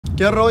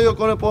Que rollo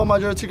con el pollo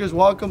mayor tickers?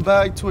 Welcome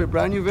back to a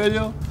brand new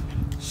video.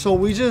 So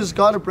we just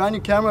got a brand new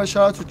camera.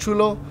 Shout out to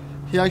Chulo.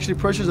 He actually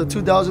purchased a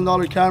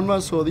 $2,000 camera,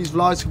 so these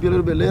vlogs could be a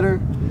little bit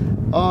later.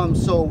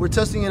 So we're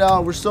testing it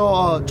out. We're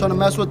still trying to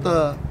mess with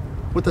the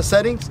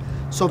settings.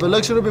 So if it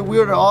looks a little bit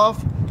weird or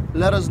off,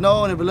 let us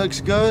know. And if it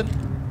looks good,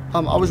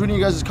 I was reading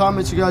you guys'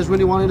 comments. You guys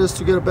really wanted us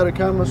to get a better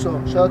camera.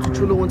 So shout out to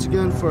Chulo once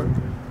again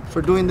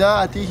for doing that.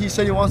 I think he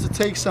said he wants to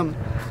take some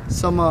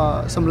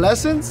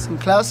lessons, some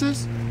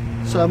classes.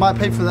 So I might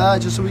pay for that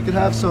just so we could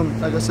have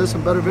some, like I said,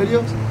 some better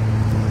videos.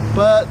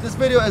 But this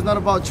video is not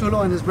about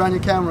Chulo and his brand new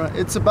camera.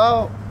 It's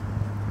about,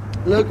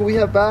 look what we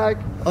have back.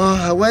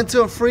 I went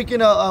to a freaking,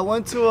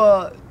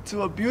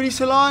 to a beauty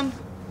salon.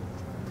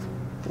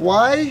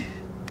 Why?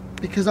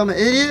 Because I'm an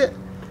idiot.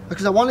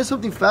 Because I wanted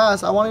something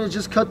fast. I wanted to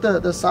just cut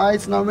the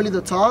sides, not really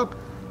the top.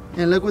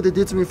 And look what they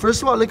did to me.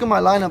 First of all, look at my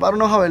lineup. I don't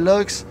know how it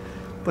looks,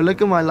 but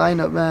look at my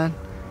lineup, man.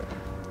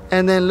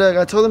 And then look,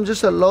 I told them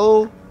just a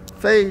low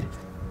fade.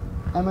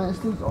 I mean, it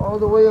sticks all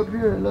the way up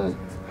here, look.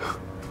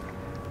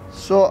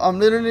 So I'm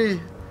really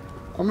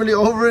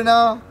over it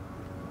now.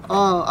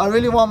 I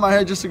really want my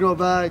hair just to grow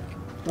back.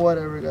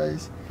 Whatever,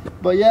 guys.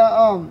 But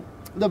yeah,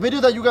 the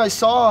video that you guys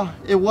saw,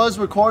 it was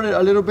recorded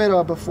a little bit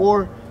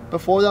before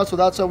that, so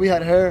that's why we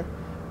had hair.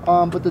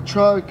 But the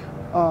truck,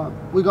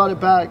 we got it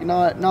back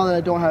now that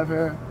I don't have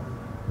hair.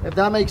 If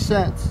that makes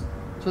sense.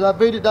 So that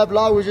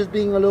vlog was just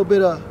being a little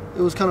bit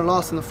it was kind of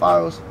lost in the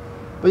files.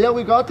 But yeah,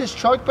 we got this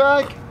truck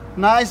back.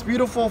 Nice,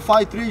 beautiful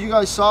 5.3 you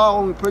guys saw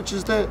when we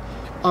purchased it.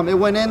 It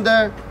went in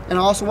there, and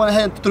I also went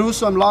ahead and threw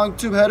some long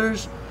tube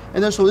headers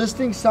in there. So this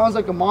thing sounds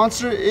like a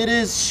monster. It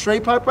is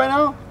straight pipe right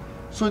now,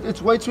 so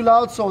it's way too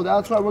loud. So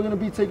that's why we're gonna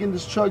be taking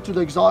this truck to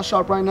the exhaust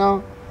shop right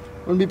now.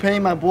 We're gonna be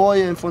paying my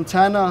boy in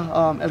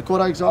Fontana, El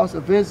Cora Exhaust, a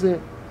visit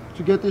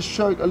to get this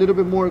truck a little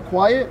bit more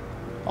quiet.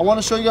 I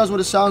want to show you guys what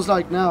it sounds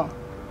like now,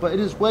 but it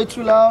is way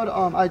too loud.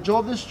 I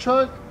drove this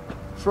truck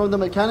from the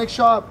mechanic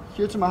shop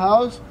here to my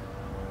house,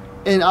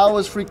 and I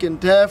was freaking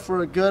deaf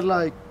for a good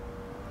like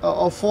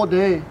a full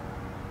day.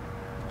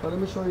 But let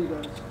me show you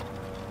guys.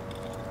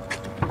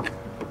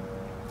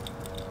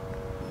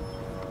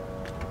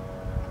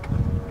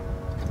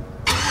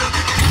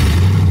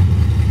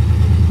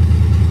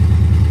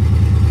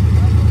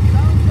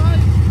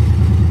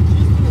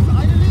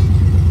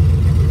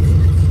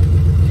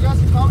 You guys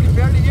can probably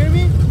barely hear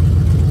me.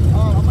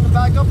 I'm gonna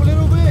back up a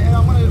little bit and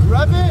I'm gonna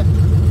rev it.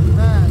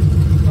 Man.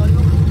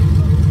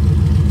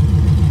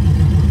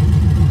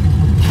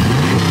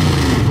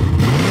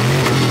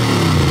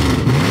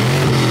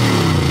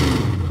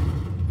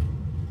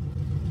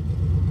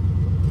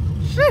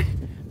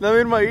 That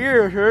made my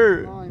ear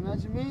hurt. Oh,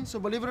 imagine me. So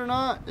believe it or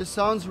not, it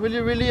sounds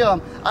really,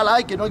 I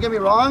like it, don't get me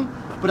wrong,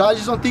 but I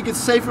just don't think it's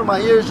safe for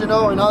my ears, you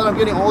know. And now that I'm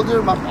getting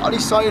older, my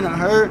body's starting to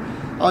hurt.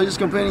 I was just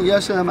complaining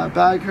yesterday that my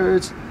back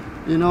hurts.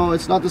 You know,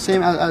 it's not the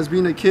same as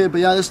being a kid.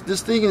 But yeah,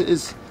 this thing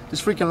is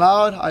freaking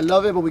loud. I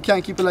love it, but we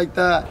can't keep it like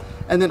that.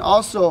 And then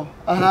also,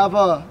 I have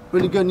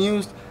really good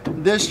news.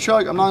 This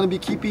truck I'm not gonna be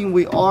keeping.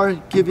 We are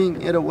giving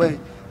it away.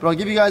 But I'll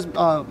give you guys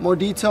more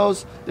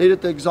details later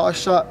at the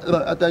exhaust shop,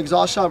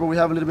 where we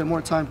have a little bit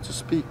more time to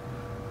speak.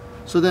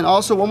 So then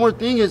also one more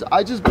thing is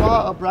I just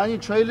bought a brand new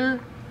trailer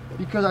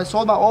because I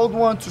sold my old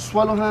one to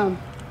Swallowham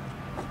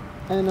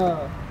and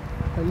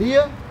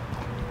Aaliyah.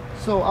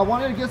 So I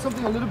wanted to get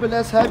something a little bit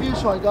less heavy,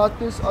 so I got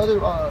this other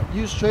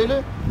used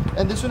trailer,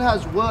 and this one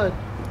has wood.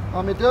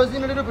 It does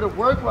need a little bit of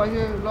work right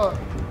here, look.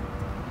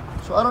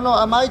 So I don't know,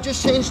 I might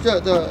just change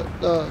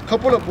the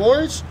couple of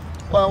boards.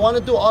 But I want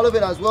to do all of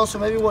it as well, so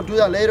maybe we'll do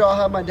that later. I'll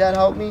have my dad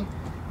help me,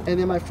 and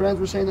then my friends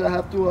were saying that I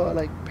have to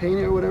like paint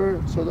it or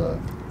whatever, so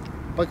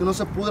para que no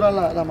se pudra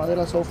la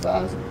madera so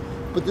fast.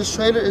 But this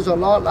trailer is a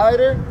lot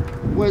lighter,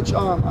 which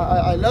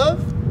I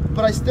love,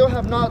 but I still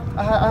have not.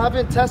 I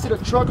haven't tested a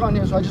truck on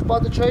here, so I just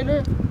bought the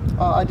trailer.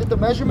 I did the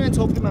measurements.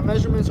 Hopefully my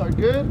measurements are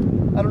good.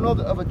 I don't know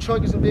if a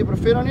truck is gonna be able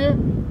to fit on here,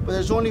 but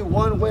there's only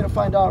one way to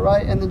find out,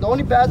 right? And then the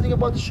only bad thing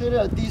about the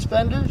trailer is these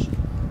fenders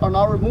are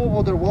not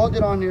removable. They're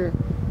welded on here.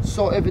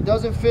 So if it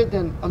doesn't fit,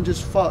 then I'm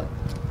just fucked.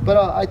 But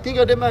I think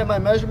I did my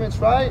measurements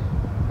right.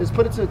 Let's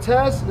put it to the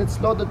test. Let's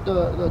load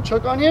the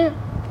truck on here,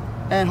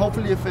 and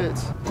hopefully it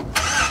fits.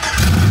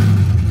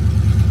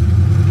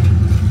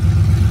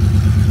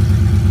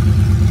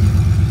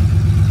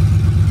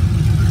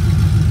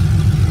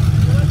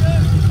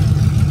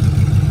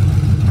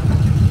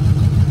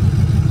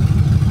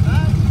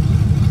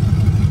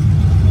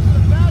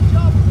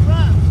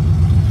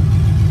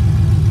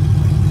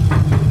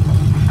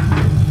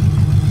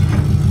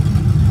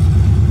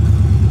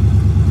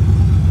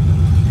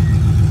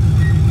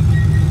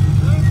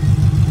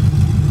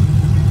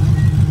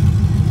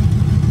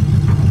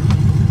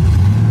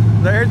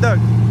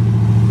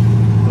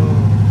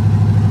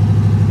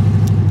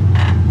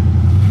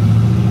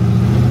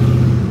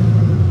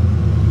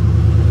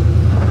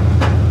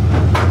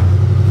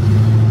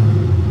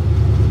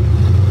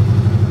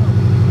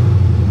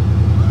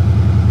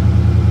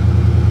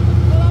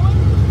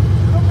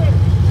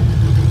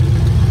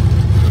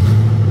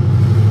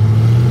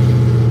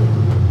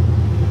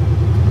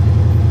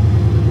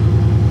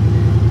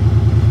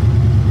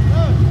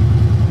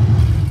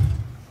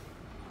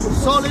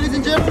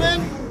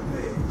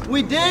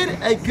 we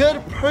did a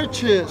good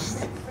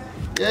purchase.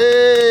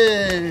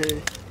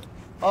 Yay!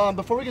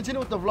 Before we continue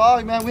with the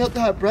vlog, man, we have to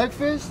have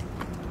breakfast.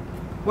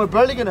 We're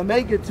barely gonna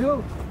make it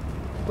too,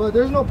 but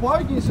there's no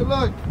parking. So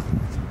look,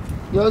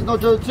 there's no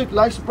Tweek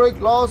license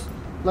break laws,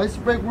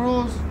 license break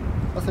rules.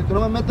 Hasta que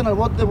no me meten al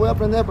bote voy a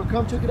aprender. But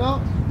come check it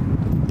out.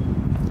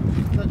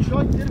 The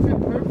truck did fit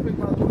perfect,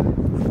 by the way.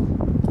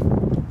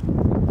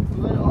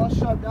 We got it all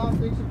shot down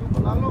thanks to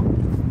Dupalalo.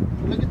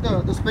 Look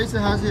at the space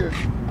it has here.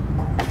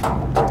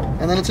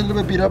 And then it's a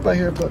little bit beat up right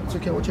here, but it's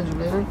okay, we'll change it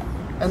later.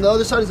 And the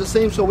other side is the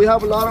same, so we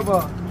have a lot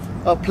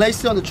of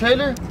places on the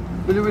trailer.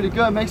 Really, really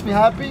good, it makes me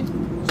happy.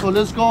 So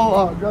let's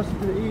go grab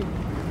something to eat.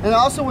 And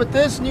also with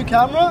this new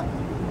camera,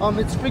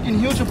 it's freaking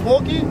huge and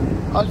bulky.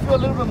 I feel a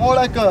little bit more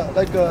like a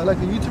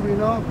YouTuber, you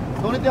know?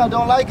 The only thing I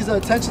don't like is the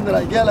attention that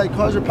I get, like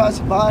cars are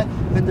passing by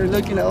and they're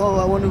looking like, oh,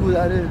 I wonder who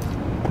that is.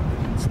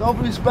 It's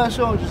nobody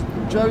special, just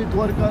Jerry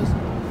Tuercas,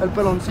 el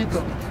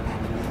peloncito.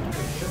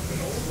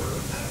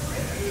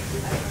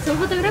 ¿Son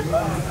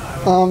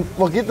fotógrafos?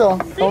 Poquito.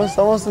 ¿Sí?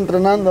 Estamos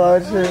entrenando a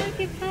ver si. Ay,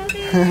 qué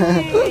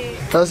padre.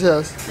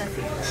 Gracias.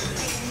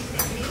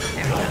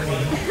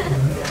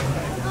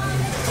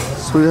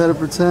 So we had to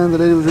pretend the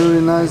lady was really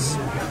nice.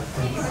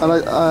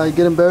 I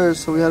get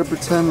embarrassed, so we had to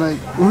pretend like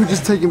we were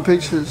just taking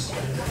pictures.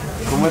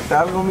 Comete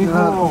algo,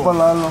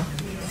 mijo.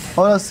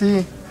 Ahora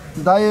sí,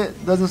 diet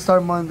doesn't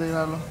start Monday,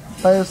 Lalo.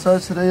 Diet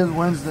starts today is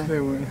Wednesday. Hey,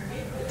 bueno.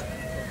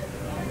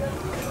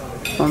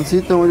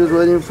 Pancito, we're just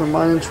waiting for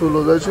mine and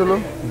Chulo. ¿That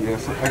Chulo?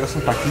 Yes, I got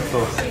some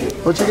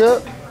taquitos. What you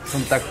get?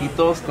 Son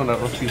taquitos con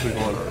arroz y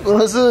frijol.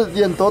 Con esos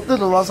dientotes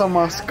los vas a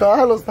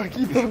mascar, los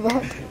taquitos,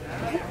 ¿no?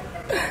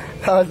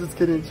 I was just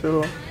kidding,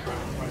 Chulo.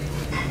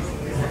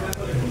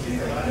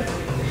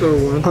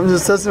 I'm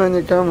just testing on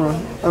your camera.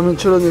 I mean,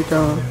 Chulo's your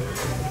camera.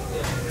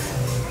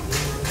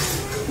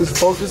 This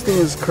focus thing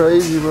is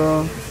crazy,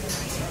 bro.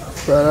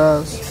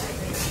 Badass.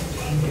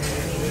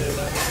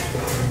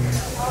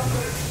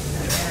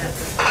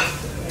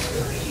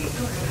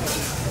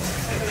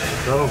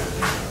 No,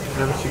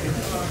 have a chicken.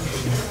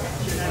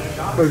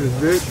 What is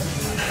big?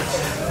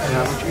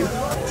 Yeah, have a chicken.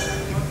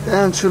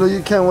 Damn, Chulo,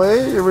 you can't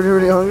wait? You're really,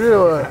 really hungry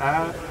or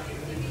what?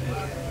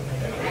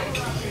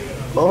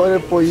 Pobre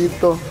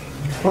pollito.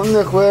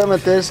 ¿Dónde juega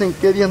meterse en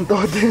qué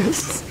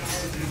dientotes?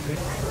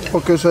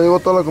 Ok, se llegó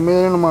toda la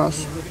comida y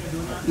nomás.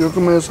 Yo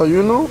que me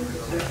desayuno.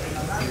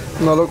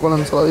 Nalo con la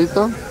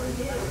ensaladita.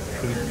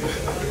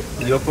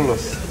 Yo con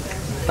los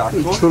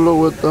tacos. Chulo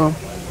with the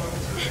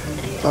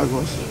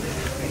tacos.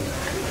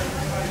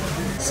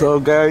 So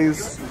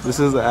guys, this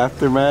is the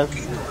aftermath.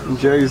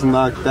 Jerry's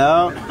knocked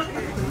out.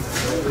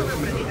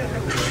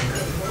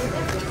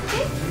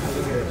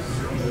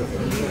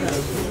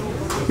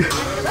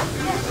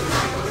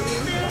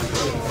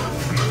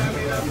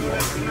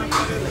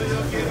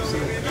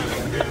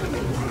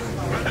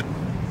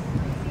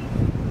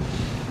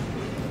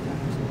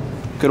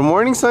 Good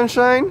morning,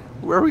 sunshine.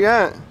 Where are we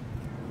at?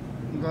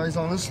 Guys,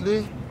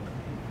 honestly,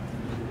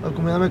 la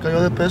comida me cayó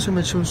de peso y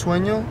me eché un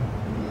sueño.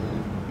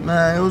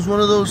 Man, it was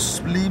one of those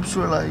sleeps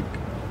where like,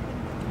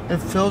 it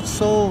felt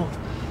so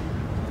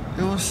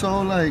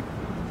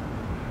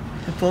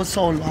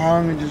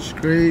long and just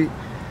great.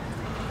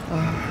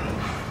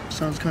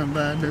 Sounds kind of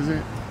bad, doesn't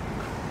it?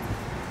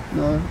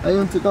 No, I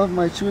even took off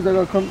my shoes, I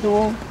got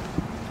comfortable.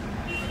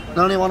 I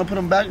don't even want to put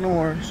them back no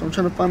more, so I'm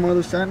trying to find my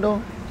other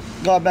sandal.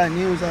 Got bad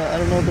news, I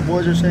don't know what the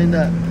boys are saying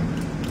that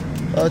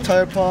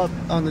tire pop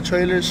on the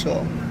trailer,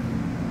 so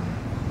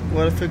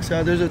gotta fix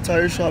that. There's a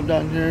tire shop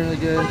down here, I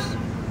guess.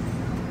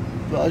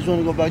 But I just want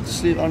to go back to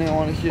sleep. I don't even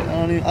want to hear.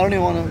 I don't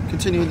even want to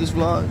continue with this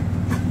vlog.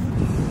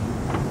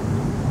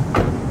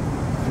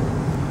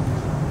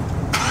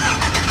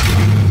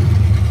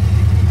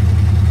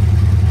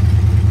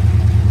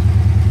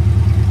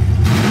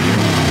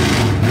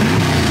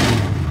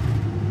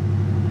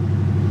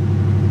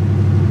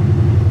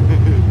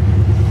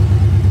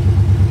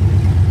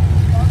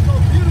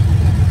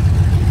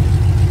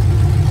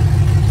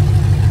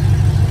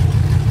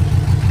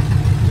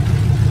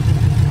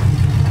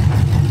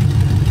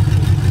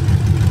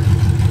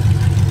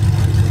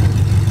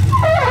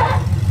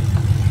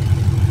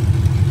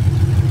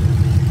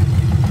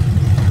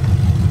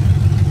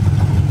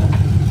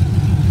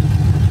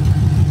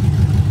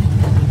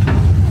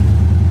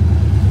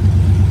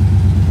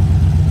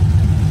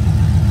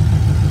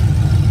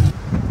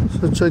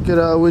 So check it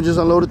out, we just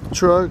unloaded the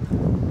truck.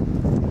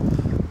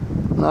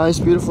 Nice,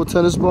 beautiful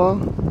tennis ball.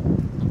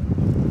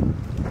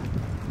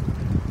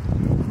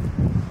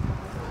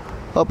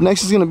 Up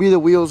next is gonna be the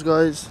wheels,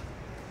 guys.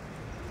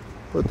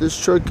 But this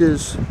truck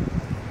is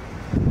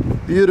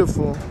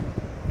beautiful.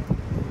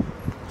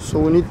 So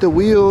we need the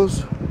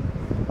wheels.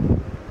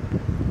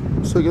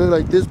 So it can look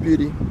like this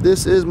beauty.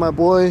 This is my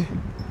boy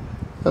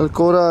El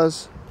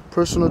Cora's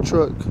personal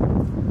truck.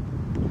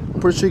 I'm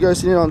pretty sure you guys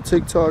seen it on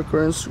TikTok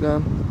or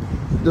Instagram.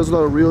 He does a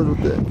lot of reels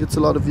with it, gets a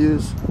lot of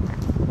views.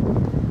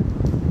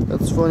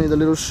 That's funny, the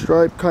little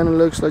stripe kind of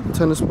looks like the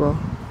tennis ball.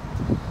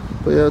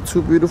 But yeah,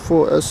 two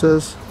beautiful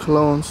SS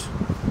clones.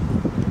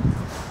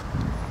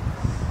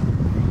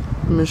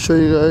 Let me show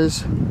you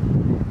guys.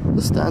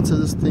 the stance of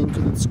this thing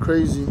because it's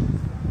crazy.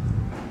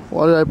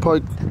 Why did I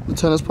park the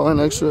tennis ball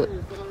next to it?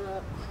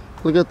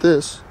 Look at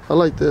this. I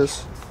like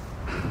this.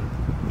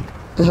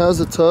 It has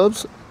the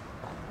tubs,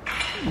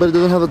 but it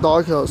doesn't have the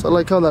doghouse. I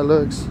like how that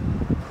looks.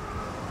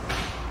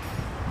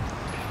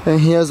 And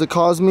he has the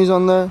Cosmes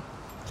on there.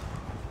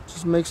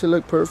 Just makes it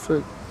look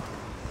perfect.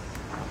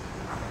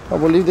 I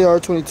believe they are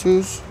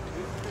 22s.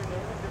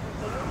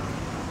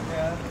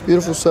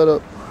 Beautiful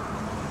setup.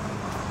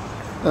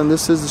 And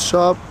this is the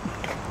shop.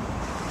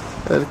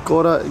 El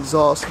Cora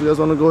Exhaust. If you guys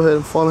want to go ahead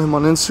and follow him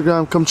on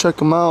Instagram, come check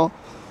him out.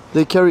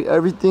 They carry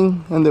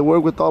everything and they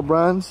work with all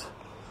brands.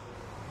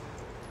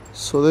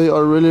 So they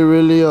are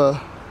really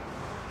a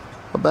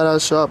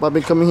badass shop. I've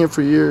been coming here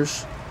for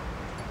years.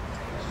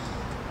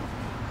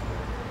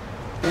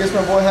 I guess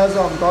my boy has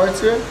darts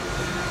here.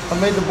 I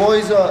made the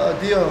boys a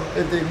deal.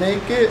 If they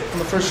make it on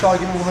the first shot,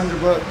 give them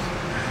 $100.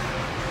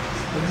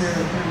 But here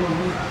goes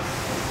me.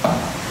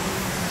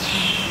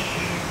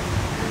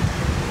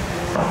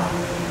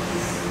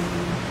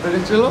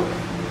 Ready, Chilo?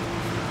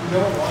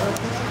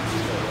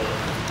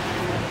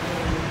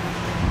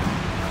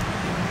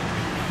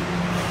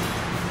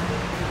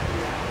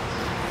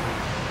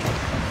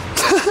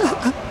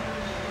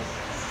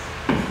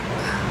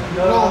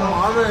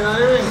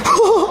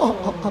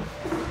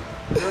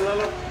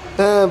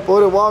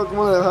 Pobre guau,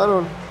 ¿cómo le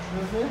dejaron?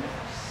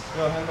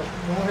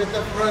 ¿Cómo hit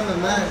that front of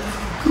the neck?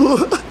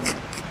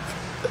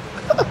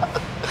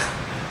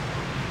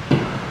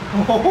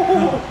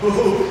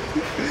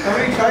 How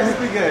many tries did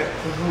we get?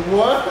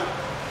 What?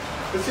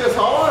 It's just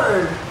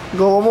hard.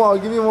 Go one more. I'll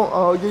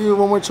give you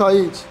one more try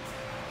each.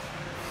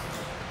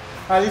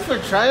 At least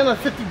we're trying on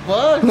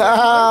 $50.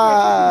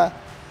 Nah.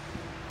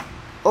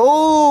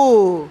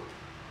 Oh.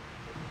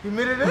 You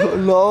made it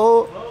in?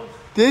 No. Close.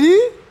 Did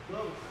he?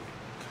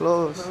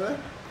 Close. Close.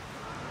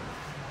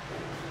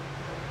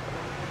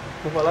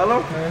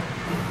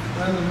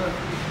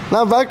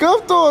 Now back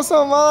up though.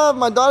 Something.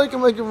 My daughter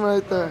can make him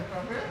right there.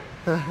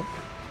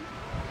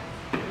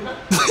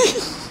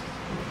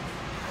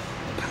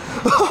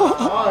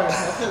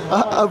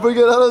 I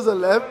figured out as a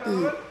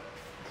lefty.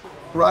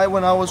 Right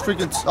when I was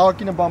freaking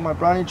talking about my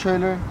brownie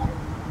trailer,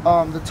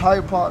 the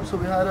tire popped, so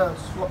we had to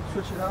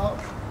switch it out.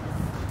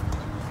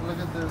 Look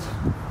at this.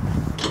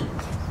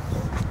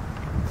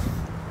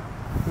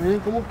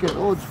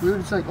 Oh, it's weird.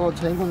 It's like all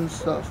tangled and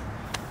stuff.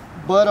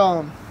 But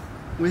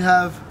we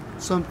have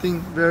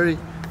something very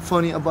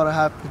funny about to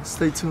happen.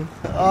 Stay tuned.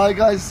 Alright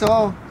guys,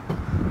 so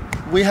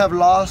we have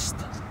lost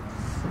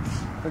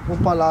the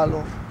compa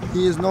Lalo.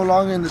 He is no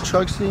longer in the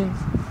truck scene.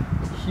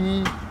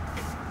 He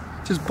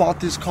just bought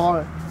this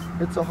car.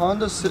 It's a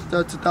Honda,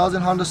 the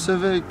 2000 Honda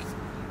Civic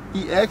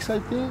EX, I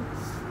think.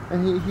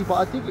 And he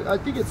bought. I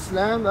think it's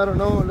slammed. I don't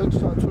know. It looks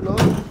too low.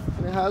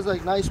 And it has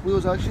like nice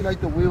wheels. I actually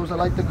like the wheels. I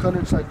like the color.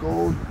 It's like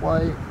gold,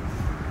 white,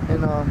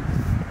 and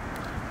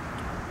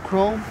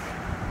chrome.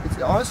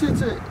 Honestly,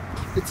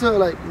 it's a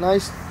like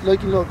nice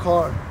looking little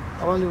car.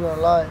 I'm not even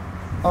gonna lie.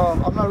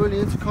 I'm not really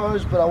into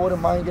cars, but I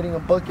wouldn't mind getting a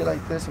bucket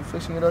like this and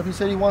fixing it up. He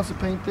said he wants to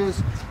paint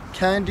this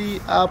candy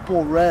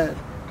apple red.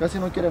 Casi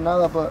no quiere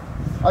nada, but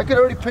I could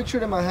already picture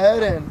it in my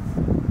head, and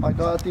my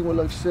God, I think it would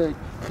look sick.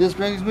 This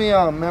brings me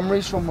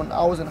memories from when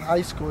I was in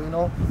high school, you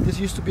know? This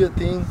used to be a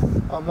thing.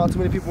 Not too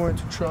many people were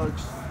into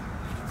trucks.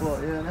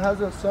 But yeah, and it has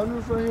a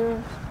sunroof right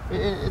here.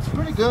 It's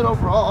pretty good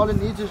overall. All it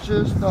needs is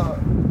just 2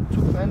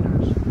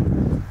 fenders.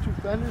 2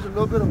 fenders, a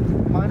little bit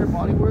of minor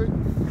body work,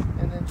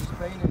 and then just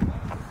paint it.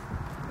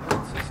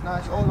 It's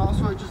nice. Oh, and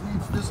also it just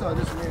needs this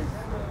mirror.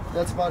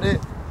 That's about it.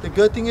 The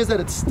good thing is that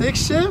it's stick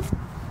shift.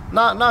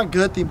 Not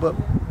good thing, but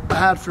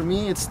bad for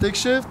me. It's stick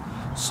shift.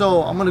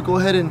 So I'm gonna go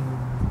ahead and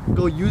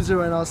go use it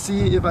right now.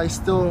 See if I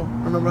still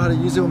remember how to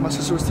use it when my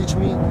sister was teaching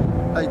me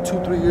like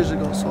 2-3 years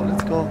ago. So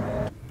let's go.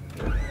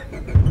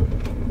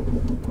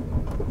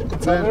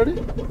 It's on already?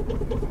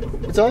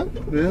 It's on?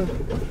 Yeah.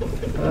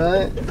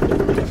 Alright.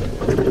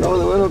 Oh,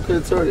 the window because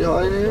it's already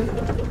hot in here.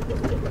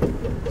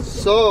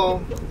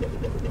 So,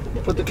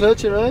 put the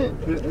clutch in, right?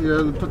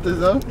 Yeah, put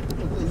this up.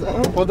 Put this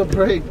down. Hold the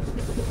brake.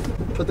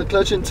 Put the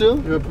clutch in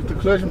too? Yeah, put the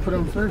clutch and put it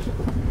on first.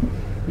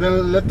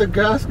 Then let the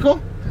gas go.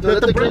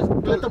 Let the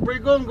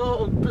brake go and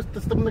go press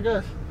the step on the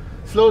gas.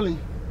 Slowly.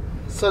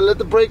 So let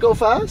the brake go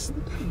fast?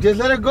 Just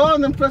let it go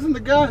and then press on the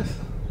gas.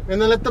 And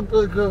then let the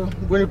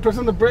when you press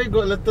on the brake, go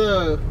let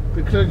the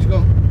clutch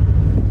go.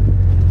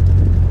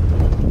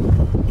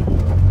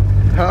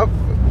 Perro.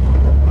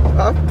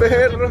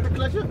 Put the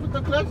clutch in, put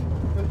the clutch.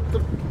 And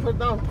put it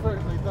down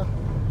first, like that.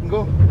 And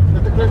go.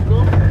 Let the clutch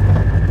go.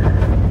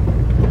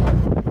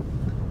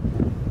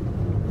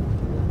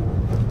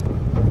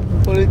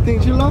 What do you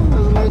think, Chilo?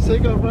 That's a nice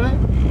takeoff, right?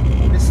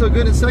 It's so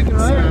good in second,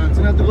 right? Yeah. It's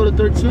gonna have to go to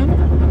third soon.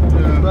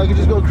 Yeah. But I can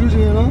just go cruising,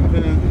 you know?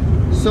 Yeah.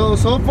 So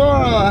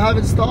far, I have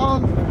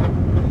installed.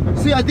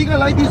 See, I think I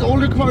like these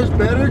older cars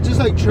better, just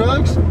like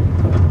trucks.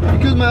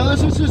 Because my other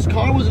sister's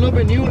car was a little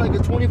bit new, like a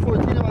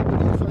 2014, I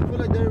believe. So I feel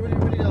like they're really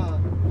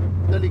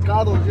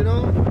delicados, you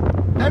know?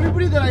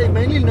 Everybody that I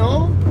mainly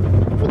know,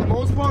 for the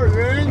most part,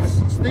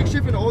 learns stick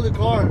shift in an older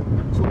car.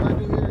 So what I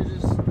do here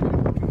is just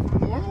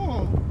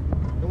normal.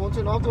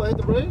 Don't turn off, do I hit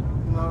the brake?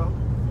 No.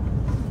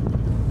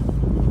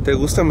 ¿Te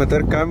gusta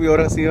meter cambio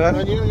ahora sí, va?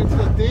 When you get to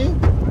the thing,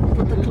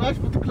 put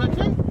the clutch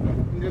in,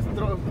 and just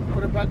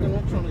put it back in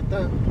neutral like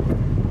that.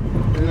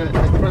 And then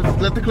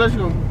let the clutch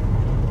go.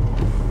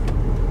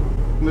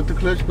 Let the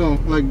clutch go,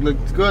 like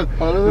it's good.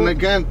 And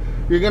again,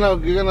 you're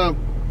gonna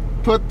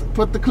put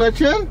the clutch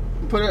in,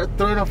 throw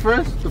it on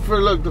first. The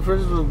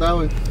first is that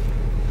way.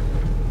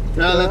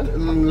 Yeah,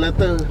 let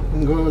the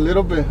go a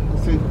little bit.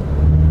 Let's see.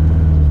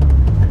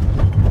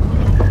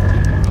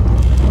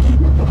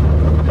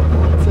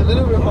 It's a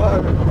little bit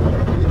hard.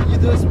 You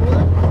do it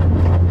smoother?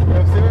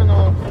 Yeah, see it?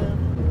 No.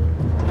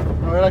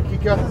 A ver aquí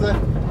qué vas a hacer.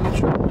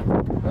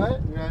 Right?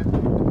 Yeah.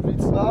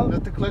 Pretty slow.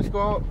 Let the clutch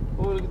go.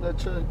 Oh, look at that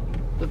check.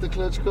 Let the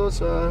clutch go,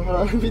 so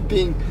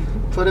everything.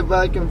 Put it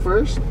back in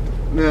first.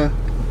 Yeah.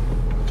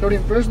 Throw it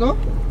in first, no?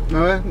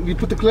 No, you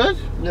put the clutch?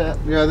 Yeah.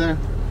 Yeah, there.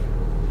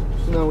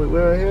 So now we're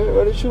right here.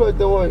 Ready? Shoot like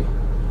the way.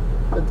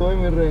 Like the way,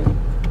 mi rey.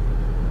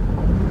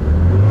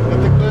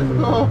 Let the clutch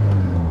go.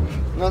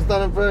 No, it's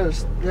not in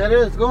first. Yeah, it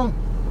is. Go.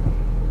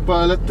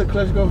 But let the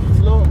clutch go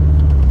slow.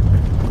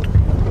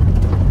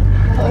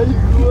 Ay,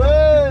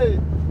 güey.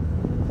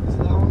 So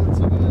that one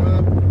too good.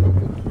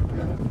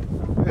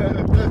 Yeah,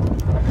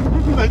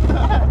 like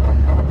that.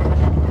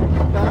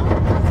 Now?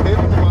 It's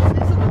hitting the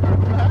macizo.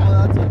 Oh,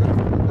 that's it.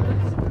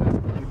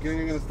 Again,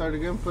 you're gonna start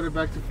again. Put it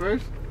back to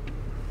first.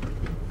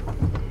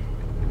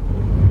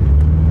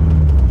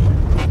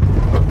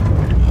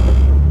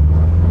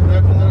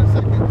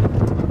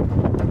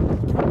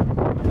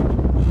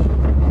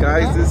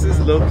 Guys, this is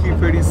low-key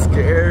pretty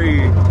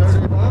scary.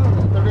 Third.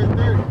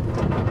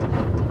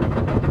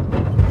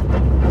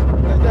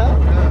 Like that?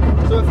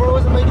 Yeah. So before it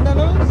wasn't making that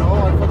noise? No,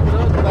 I fucked it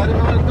up. I didn't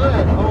know how to do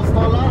it. I was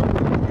stalled out.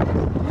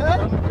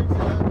 Yeah?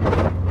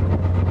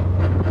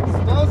 It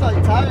smells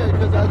like tire,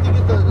 because I think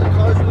the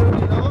car's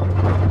literally,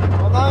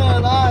 I'm not gonna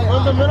lie. Go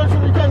in the middle,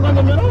 should we can't go in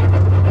the middle?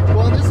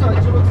 Well, on this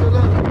side, you look to the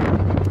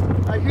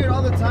left. I hear it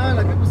all the time,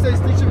 like people say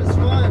stick shift is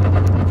fun.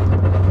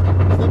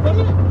 Step on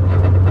it.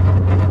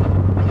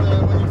 And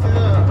then when you see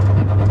the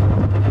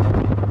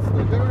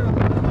sticker,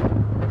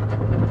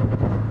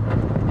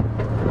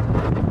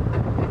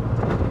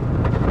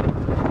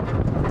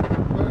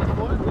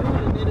 We don't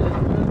really need it.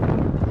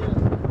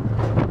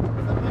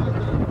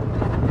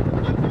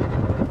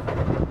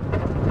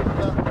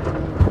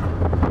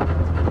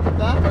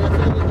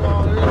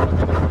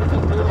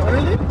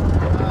 Really?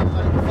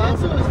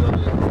 Fancy or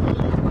slowly?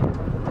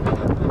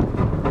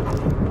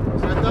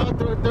 so I thought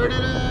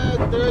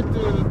third to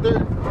the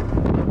third.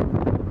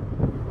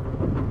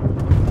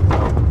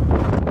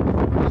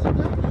 Is it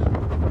there?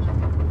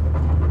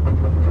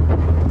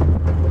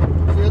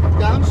 So you have to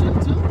downshift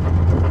too?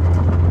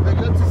 Like,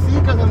 let's see,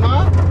 because I'm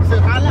not. Se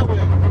jala,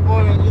 güey.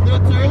 Or you do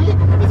it too early,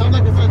 it sounds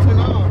like it's gonna turn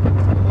off.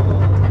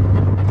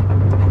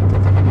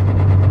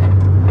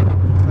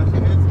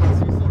 Actually, it's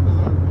macizo, because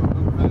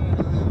I'm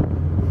fat, and then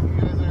you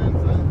guys are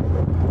inside.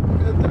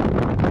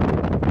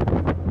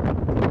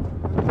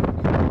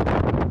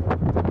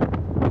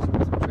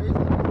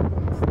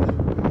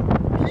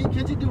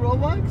 Can't you do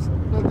rollbacks?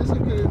 No, this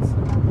one could.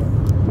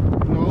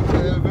 No,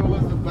 if it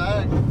was the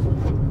back,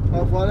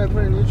 Why did I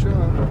put it in neutral?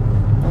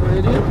 I'm an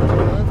idiot.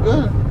 that's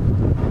good.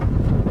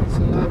 So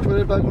now I put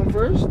it back on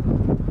first.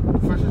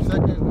 First or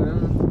second,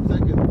 whatever.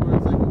 Second, put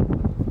it second.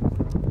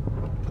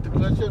 Put the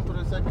clutch in, put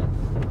it second.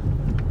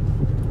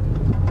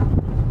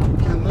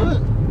 Can do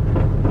it.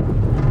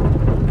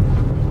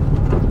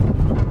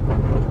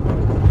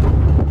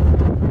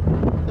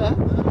 Yeah.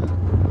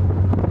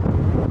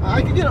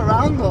 I can get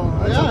around though.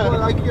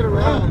 I can get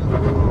around.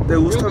 ¿Te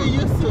gusta, You'll get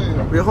used to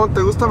it. viejo,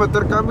 ¿te gusta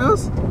meter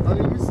cambios? I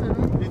get used to it,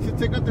 huh? You should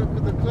take out the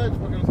clutch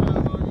porque no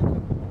sabes dónde.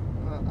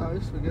 I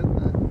always forget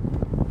that.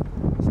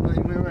 So now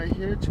you went right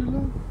here,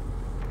 chulo.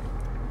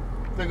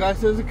 The guy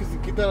says que se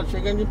quita la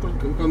check engine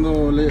porque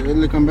cuando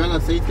le cambia el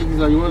aceite, he's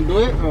like, you want to do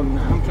it? Oh,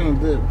 nah, I'm trying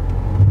to do it.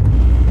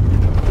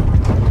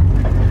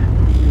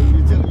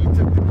 You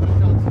took the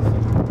clutch out.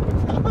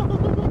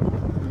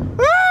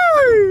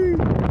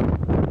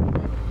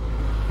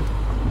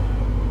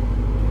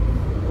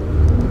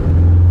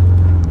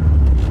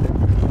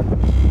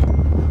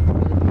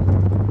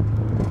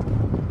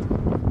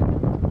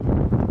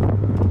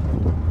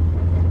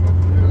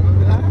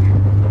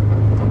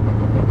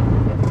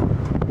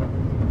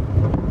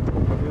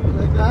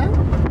 Like that?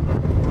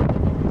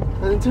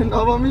 I didn't turn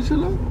off on me,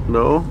 chulo?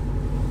 No.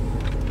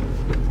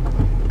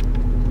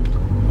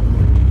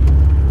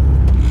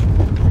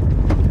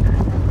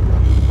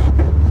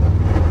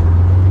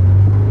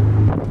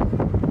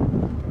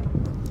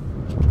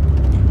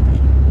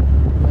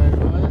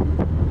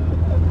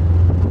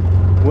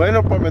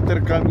 Bueno, para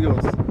meter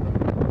cambios.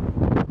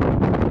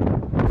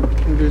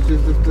 There's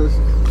just this.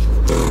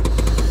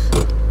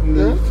 And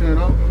then you turn it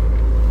off.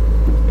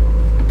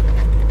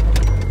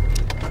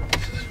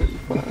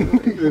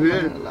 It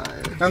is.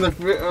 And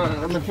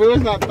the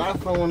freeway's not that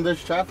fun when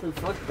there's traffic.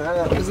 Fuck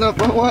that. It's not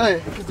fun, why?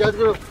 You just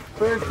go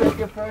first,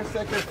 second. How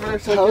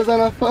is that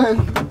not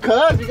fun?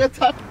 Cause you get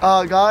tired.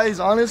 Guys,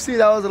 honestly,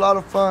 that was a lot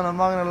of fun. I'm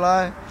not gonna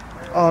lie.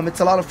 It's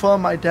a lot of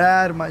fun. My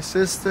dad, my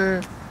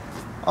sister.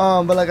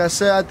 But like I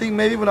said, I think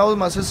maybe when I was with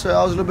my sister,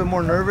 I was a little bit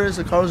more nervous.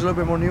 The car was a little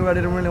bit more new. I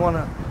didn't really want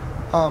to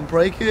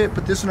break it.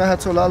 But this one I had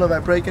to allow, if I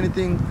break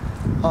anything,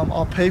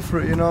 I'll pay for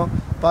it, you know.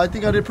 But I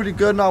think I did pretty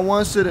good. Not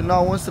once did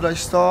I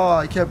stall.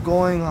 I kept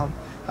going.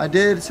 I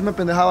did see my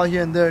pendejada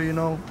here and there, you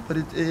know. But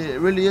it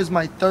really is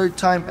my 3rd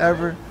time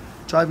ever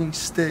driving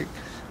stick.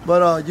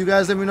 But you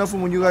guys let me know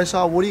from when you guys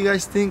saw. What do you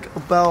guys think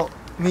about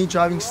me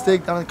driving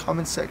stick down in the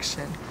comment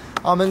section?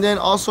 And then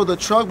also the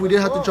truck, we did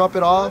have to drop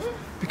it off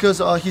because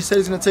he said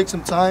it's gonna take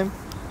some time.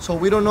 So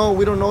we don't know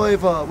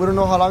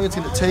how long it's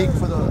gonna take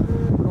for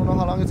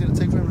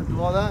him to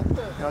do all that.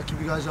 And I'll keep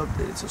you guys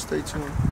updated. So stay tuned.